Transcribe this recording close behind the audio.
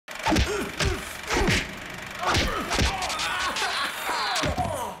Your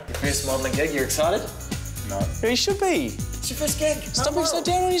first modelling gig, you excited? No. Yeah, you should be. It's your first gig. Stop being so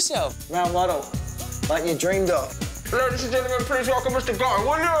down on yourself. Male model, like you dreamed of. Ladies and gentlemen, please welcome Mr. Guy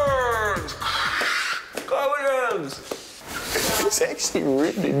Williams! Guy Williams! He's actually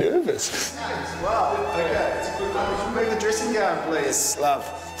really nervous. Wow, okay, it's a good one. We should move the dressing gown, please. Love.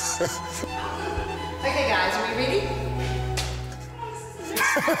 Okay, guys, are we ready?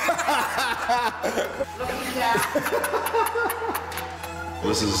 Looking down.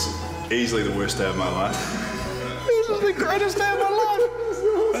 This is easily the worst day of my life. This is the greatest day of my life.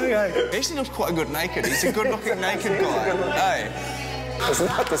 Okay. He actually looks quite good naked. He's a good-looking naked guy. Hey. It's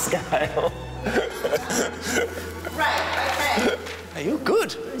not the scale. Right, okay. Hey, you're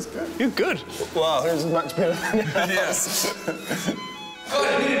good. You're good. Wow, this is much better than yours. Yes. Oh,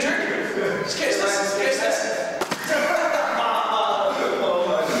 you need a drink? Just case this.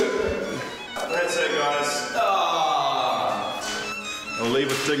 That's it, guys. I'll leave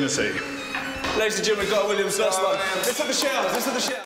with dignity. Ladies and gentlemen, Guy Williams, last one. Let's have the shower.